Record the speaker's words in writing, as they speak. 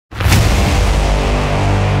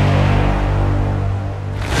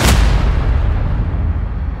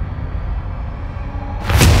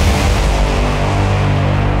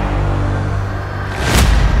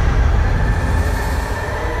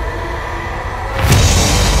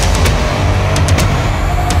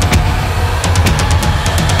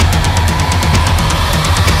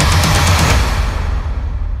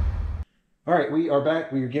right, we are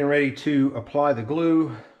back. We are getting ready to apply the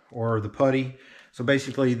glue or the putty. So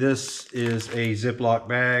basically this is a Ziploc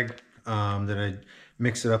bag that I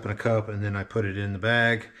mix it up in a cup, and then I put it in the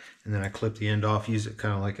bag, and then I clip the end off, use it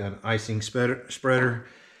kind of like an icing spreader.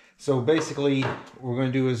 So basically what we're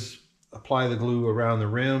going to do is apply the glue around the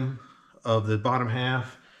rim of the bottom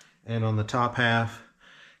half and on the top half,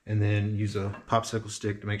 and then use a popsicle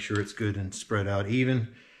stick to make sure it's good and spread out even.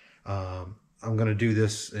 I'm going to do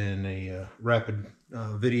this in a rapid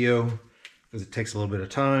video because it takes a little bit of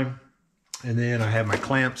time. And then I have my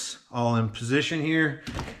clamps all in position here,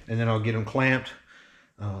 and then I'll get them clamped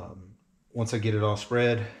once I get it all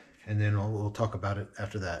spread, and then we'll talk about it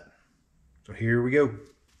after that. So here we go.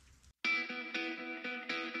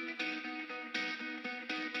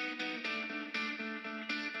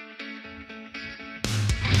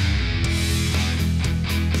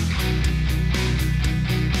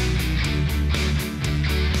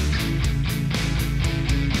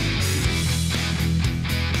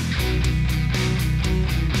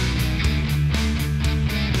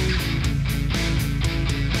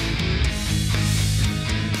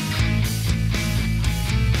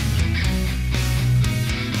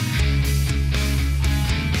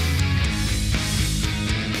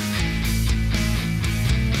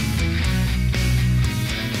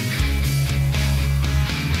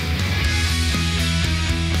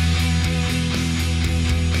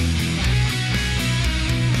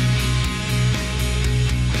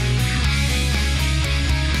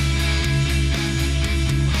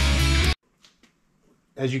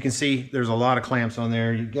 As you can see, there's a lot of clamps on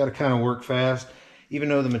there. You got to kind of work fast. Even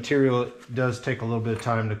though the material does take a little bit of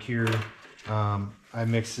time to cure, I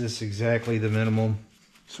mix this exactly the minimum,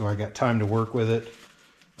 so I got time to work with it.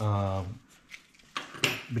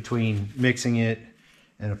 Between mixing it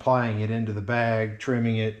and applying it into the bag,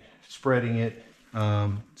 trimming it, spreading it,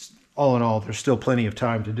 all in all, there's still plenty of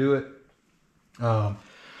time to do it.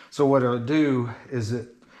 So what I'll do is that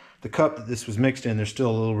the cup that this was mixed in, there's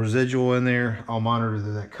still a little residual in there. I'll monitor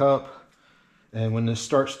that cup, and when this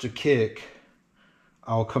starts to kick,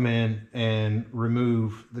 I'll come in and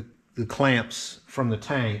remove the clamps from the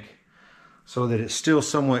tank so that it's still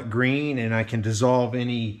somewhat green, and I can dissolve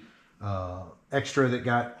any extra that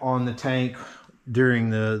got on the tank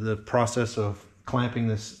during the process of clamping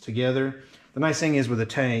this together. The nice thing is with a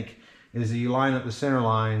tank is that you line up the center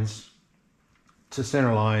lines to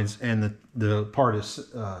center lines, and the part is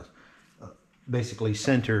basically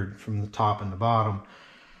centered from the top and the bottom.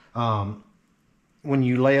 When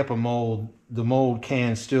you lay up a mold, the mold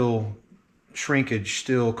can still, shrinkage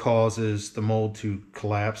still causes the mold to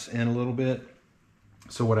collapse in a little bit.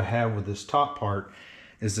 So what I have with this top part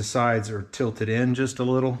is the sides are tilted in just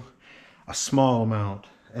a small amount.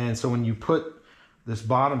 And so when you put this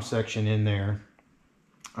bottom section in there,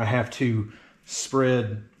 I have to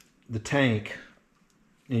spread the tank,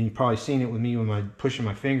 and you've probably seen it with me when I'm pushing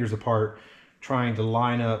my fingers apart, trying to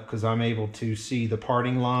line up, because I'm able to see the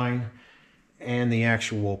parting line and the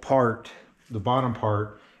actual part, the bottom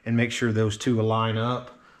part, and make sure those two align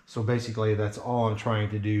up. So basically that's all I'm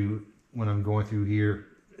trying to do when I'm going through here.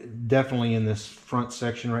 Definitely in this front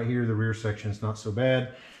section right here, the rear section is not so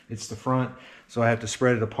bad. It's the front, so I have to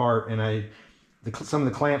spread it apart. And some of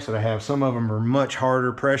the clamps that I have, some of them are much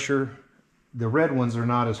harder pressure. The red ones are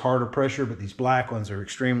not as hard a pressure, but these black ones are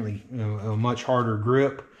extremely, a much harder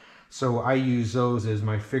grip. So I use those as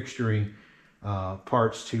my fixturing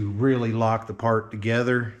parts to really lock the part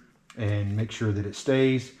together and make sure that it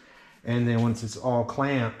stays. And then once it's all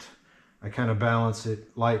clamped, I kind of balance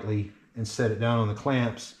it lightly and set it down on the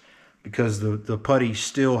clamps, because the putty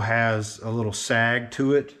still has a little sag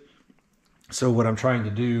to it. So what I'm trying to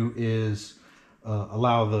do is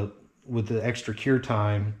with the extra cure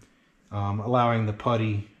time, allowing the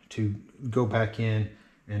putty to go back in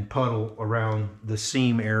and puddle around the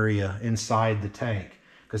seam area inside the tank.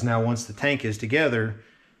 Because now once the tank is together,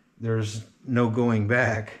 there's no going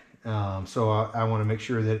back. So I want to make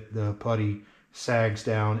sure that the putty sags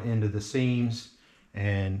down into the seams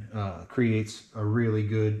and creates a really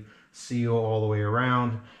good seal all the way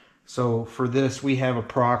around. So for this, we have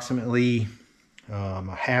approximately a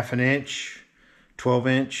 1/2 inch, 12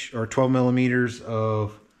 inch or 12 millimeters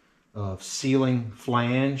of sealing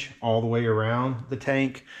flange all the way around the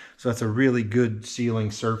tank. So that's a really good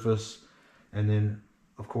sealing surface. And then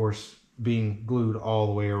of course, being glued all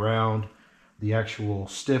the way around, the actual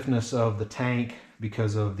stiffness of the tank,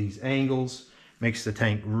 because of these angles, makes the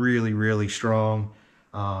tank really, really strong.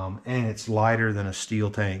 And it's lighter than a steel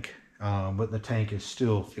tank, but the tank is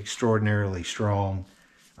still extraordinarily strong.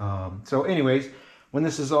 So anyways, when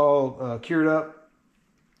this is all cured up,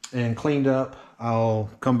 and cleaned up, I'll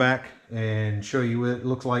come back and show you what it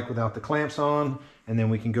looks like without the clamps on, and then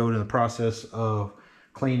we can go to the process of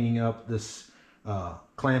cleaning up this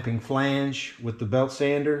clamping flange with the belt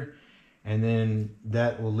sander, and then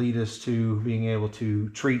that will lead us to being able to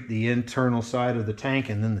treat the internal side of the tank,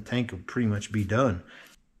 and then the tank will pretty much be done.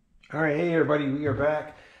 All right, hey everybody, we are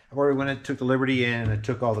back. I've already went and took the liberty and I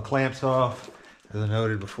took all the clamps off. As I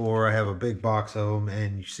noted before, I have a big box of them,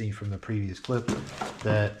 and you see from the previous clip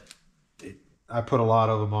that I put a lot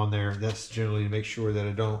of them on there. That's generally to make sure that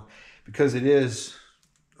I don't, because it is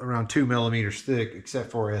around 2 millimeters thick,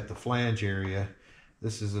 except for at the flange area.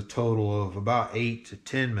 This is a total of about 8 to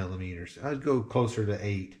 10 millimeters. I'd go closer to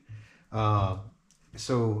 8.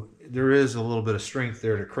 So there is a little bit of strength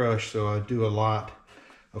there to crush, so I do a lot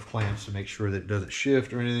of clamps to make sure that it doesn't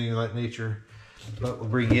shift or anything of that nature. But we'll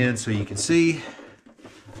bring in so you can see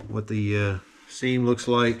what the seam looks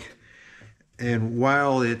like. And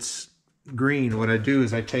while it's green, what I do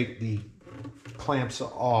is I take the clamps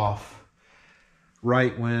off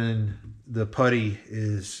right when the putty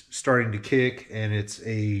is starting to kick and it's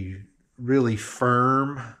a really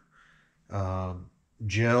firm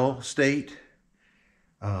gel state.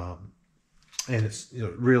 And it's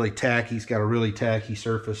really tacky. It's got a really tacky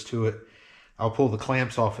surface to it. I'll pull the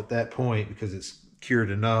clamps off at that point because it's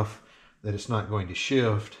cured enough that it's not going to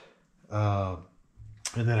shift. And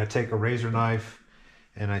then I take a razor knife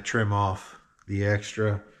and I trim off the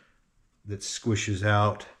extra that squishes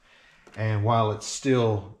out. And while it's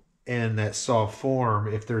still in that soft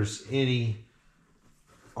form, if there's any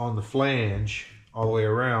on the flange all the way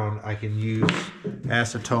around, I can use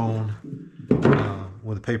acetone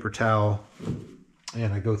with a paper towel,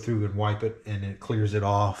 and I go through and wipe it, and it clears it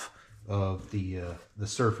off of the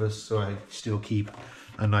surface, so I still keep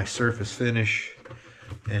a nice surface finish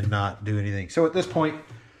and not do anything. So at this point,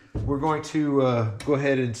 we're going to go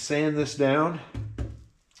ahead and sand this down,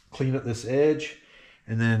 clean up this edge,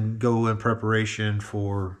 and then go in preparation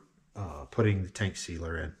for putting the tank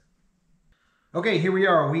sealer in. Okay, here we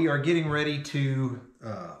are. We are getting ready to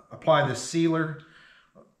apply the sealer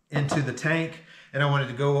into the tank, and I wanted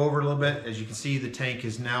to go over a little bit. As you can see, the tank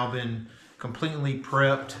has now been completely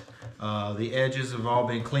prepped. The edges have all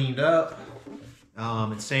been cleaned up.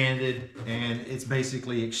 It's sanded, and it's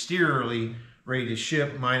basically exteriorly ready to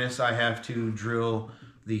ship, minus I have to drill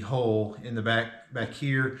the hole in the back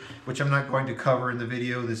here, which I'm not going to cover in the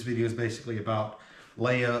video. This video is basically about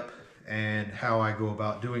layup and how I go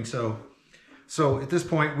about doing so. So at this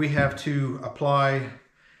point, we have to apply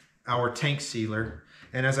our tank sealer.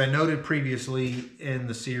 And as I noted previously in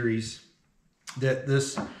the series, that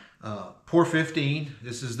this Pour 15,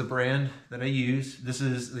 this is the brand that I use. This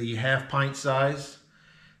is the 1/2 pint size.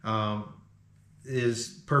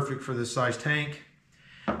 Is perfect for this size tank.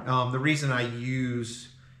 The reason I use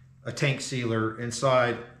a tank sealer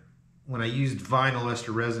inside, when I used vinyl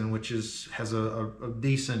ester resin, which has a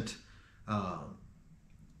decent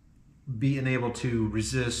being able to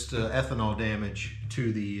resist ethanol damage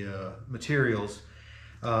to the materials,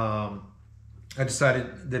 I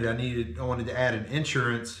decided that I wanted to add an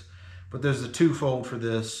insurance, but there's a twofold for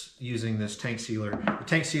this using this tank sealer. The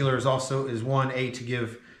tank sealer is also to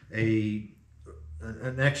give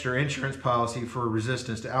an extra insurance policy for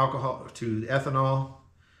resistance to ethanol,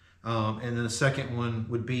 and then the second one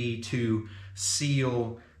would be to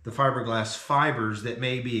seal the fiberglass fibers that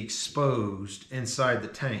may be exposed inside the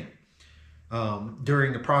tank.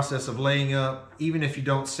 During the process of laying up, even if you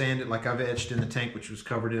don't sand it like I've etched in the tank, which was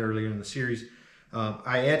covered earlier in the series,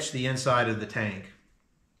 I etched the inside of the tank,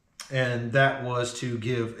 and that was to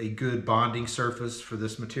give a good bonding surface for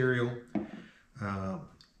this material.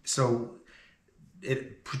 So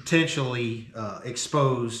it potentially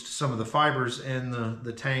exposed some of the fibers in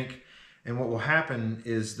the tank, and what will happen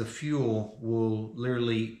is the fuel will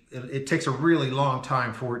literally, it takes a really long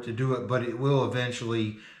time for it to do it, but it will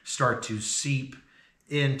eventually start to seep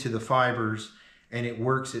into the fibers, and it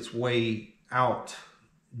works its way out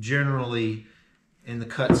generally in the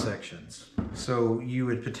cut sections. So you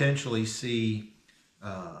would potentially see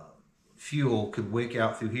fuel could wick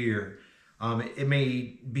out through here. It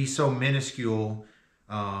may be so minuscule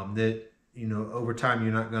that over time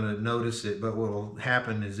you're not going to notice it, but what will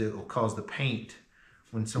happen is it will cause the paint,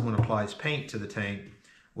 when someone applies paint to the tank,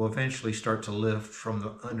 will eventually start to lift from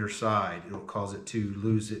the underside. It will cause it to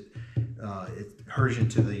lose its adhesion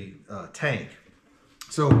to the tank.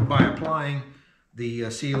 So by applying the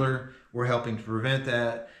sealer, we're helping to prevent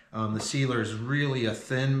that. The sealer is really a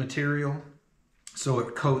thin material, so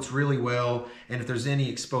it coats really well, and if there's any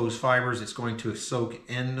exposed fibers, it's going to soak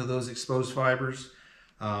into those exposed fibers.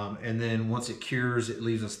 And then once it cures, it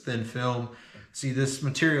leaves us thin film. See, this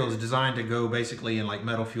material is designed to go basically in like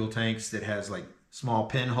metal fuel tanks that has like small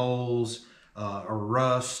pinholes or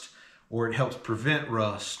rust, or it helps prevent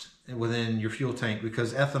rust within your fuel tank,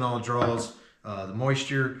 because ethanol draws the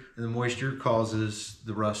moisture, and the moisture causes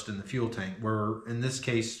the rust in the fuel tank. Where in this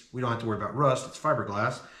case, we don't have to worry about rust, it's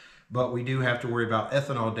fiberglass, but we do have to worry about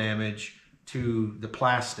ethanol damage to the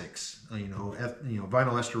plastics.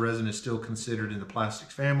 Vinyl ester resin is still considered in the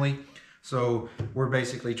plastics family. So we're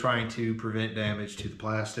basically trying to prevent damage to the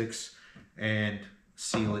plastics and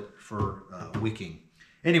seal it for wicking.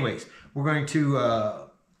 Anyways, we're going to,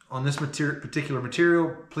 on this particular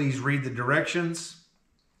material, please read the directions.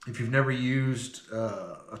 If you've never used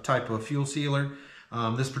a type of fuel sealer,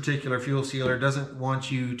 this particular fuel sealer doesn't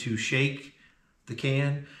want you to shake the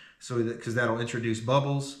can, because that'll introduce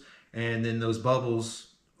bubbles, and then those bubbles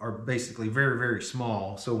are basically very, very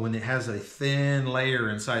small. So when it has a thin layer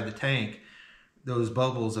inside the tank, those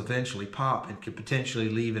bubbles eventually pop and could potentially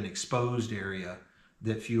leave an exposed area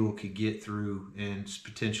that fuel could get through and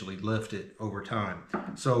potentially lift it over time.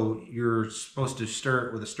 So you're supposed to stir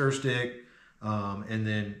it with a stir stick and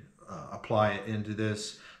then apply it into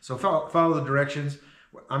this. So follow the directions.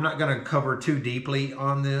 I'm not going to cover too deeply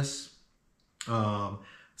on this.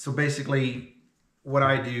 So basically what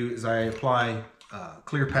I do is I apply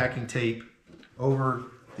clear packing tape over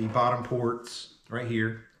the bottom ports right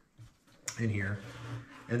here and here,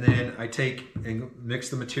 and then I take and mix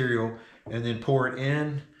the material and then pour it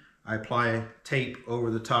in. I apply tape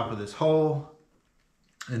over the top of this hole,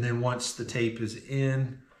 and then once the tape is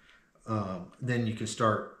in, then you can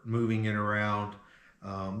start moving it around.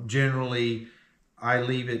 Generally I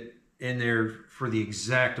leave it in there for the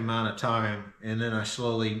exact amount of time, and then I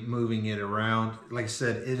slowly moving it around. Like I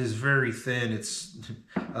said, it is very thin. It's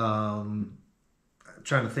I'm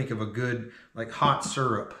trying to think of a good, like, hot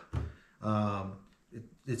syrup.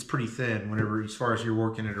 It's pretty thin whenever, as far as you're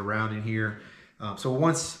working it around in here. So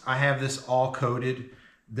once I have this all coated,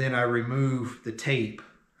 then I remove the tape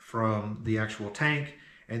from the actual tank,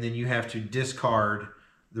 and then you have to discard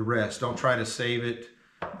the rest. Don't try to save it.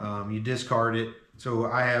 You discard it. So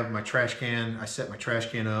I have my trash can, I set my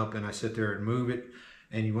trash can up and I sit there and move it,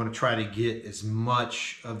 and you want to try to get as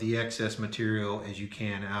much of the excess material as you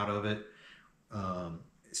can out of it.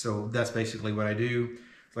 So that's basically what I do.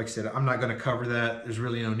 Like I said, I'm not going to cover that. There's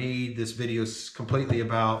really no need. This video is completely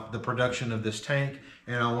about the production of this tank,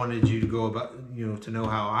 and I wanted you to go about, to know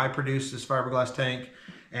how I produce this fiberglass tank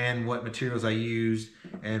and what materials I used.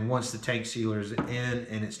 And once the tank sealer is in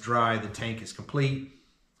and it's dry, the tank is complete.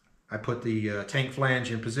 I put the tank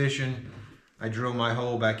flange in position. I drill my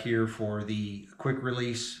hole back here for the quick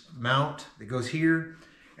release mount that goes here.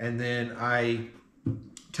 And then I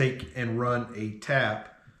take and run a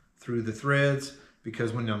tap through the threads,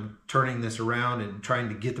 because when I'm turning this around and trying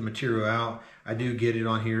to get the material out, I do get it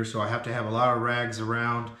on here. So I have to have a lot of rags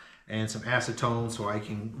around and some acetone so I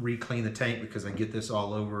can re-clean the tank, because I get this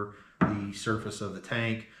all over the surface of the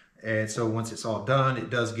tank. And so once it's all done, it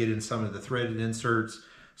does get in some of the threaded inserts.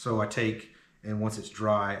 So I take, and once it's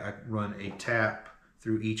dry, I run a tap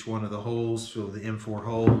through each one of the holes, so the M4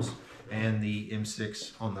 holes and the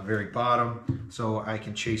M6 on the very bottom, so I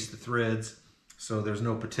can chase the threads. So there's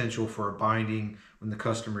no potential for a binding when the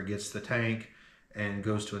customer gets the tank and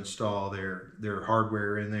goes to install their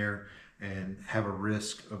hardware in there, and have a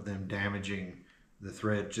risk of them damaging the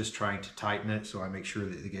thread just trying to tighten it. So I make sure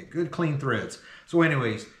that they get good clean threads. So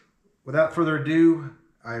anyways, without further ado,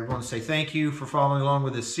 I want to say thank you for following along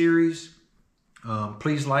with this series.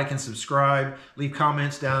 Please like and subscribe. Leave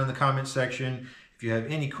comments down in the comment section. If you have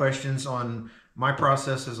any questions on my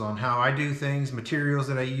processes, on how I do things, materials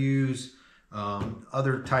that I use,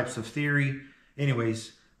 other types of theory.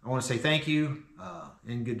 Anyways, I want to say thank you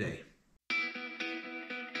and good day.